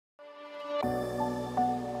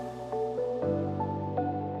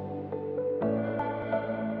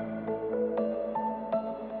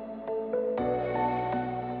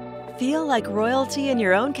like royalty in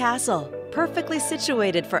your own castle, perfectly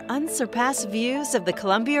situated for unsurpassed views of the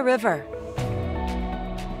Columbia River.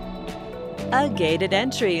 A gated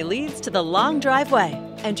entry leads to the long driveway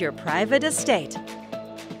and your private estate.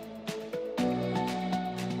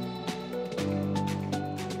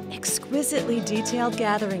 Exquisitely detailed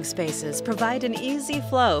gathering spaces provide an easy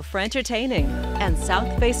flow for entertaining, and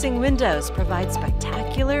south-facing windows provide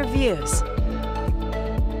spectacular views.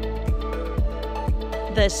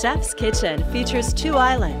 The chef's kitchen features 2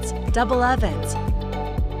 islands, double ovens,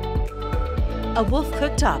 a Wolf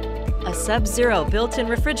cooktop, a Sub-Zero built-in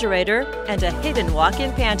refrigerator, and a hidden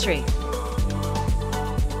walk-in pantry.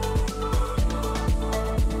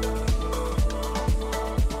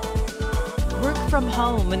 Work from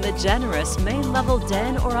home in the generous main-level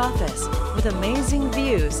den or office with amazing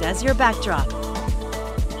views as your backdrop.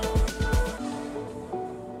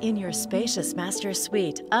 In your spacious master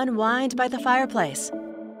suite, unwind by the fireplace.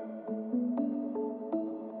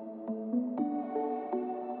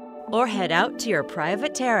 Or head out to your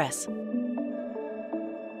private terrace.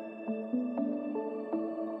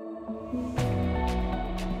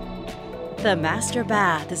 The master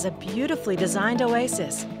bath is a beautifully designed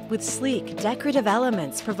oasis with sleek, decorative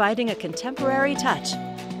elements providing a contemporary touch.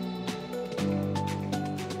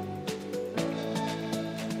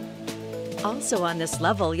 Also on this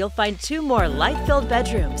level, you'll find 2 more light-filled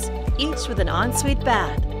bedrooms, each with an ensuite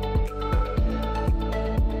bath.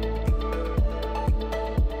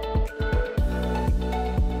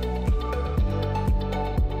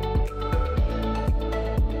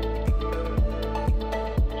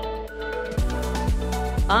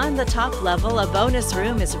 On the top level, a bonus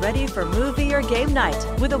room is ready for movie or game night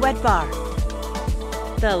with a wet bar.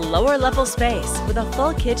 The lower level space with a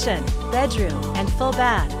full kitchen, bedroom, and full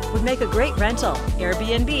bath would make a great rental,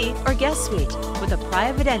 Airbnb, or guest suite with a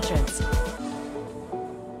private entrance.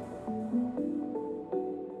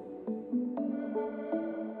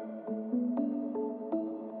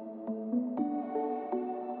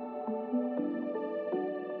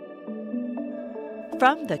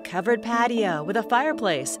 From the covered patio with a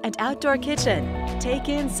fireplace and outdoor kitchen, take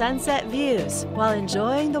in sunset views while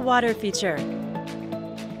enjoying the water feature.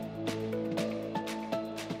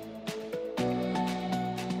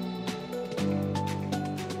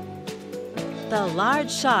 The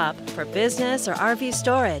large shop for business or RV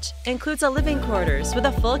storage includes a living quarters with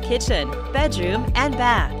a full kitchen, bedroom, and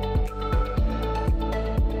bath.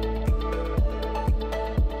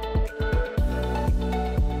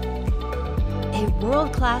 A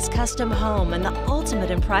world-class custom home and the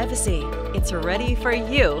ultimate in privacy. It's ready for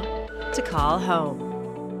you to call home.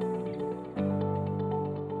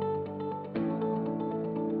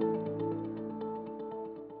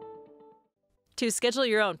 To schedule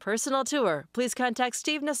your own personal tour, please contact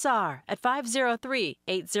Steve Nassar at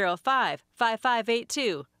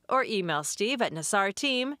 503-805-5582 or email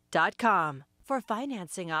steve@nassarteam.com. For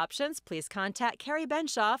financing options, please contact Carrie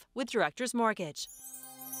Benshoff with Directors Mortgage.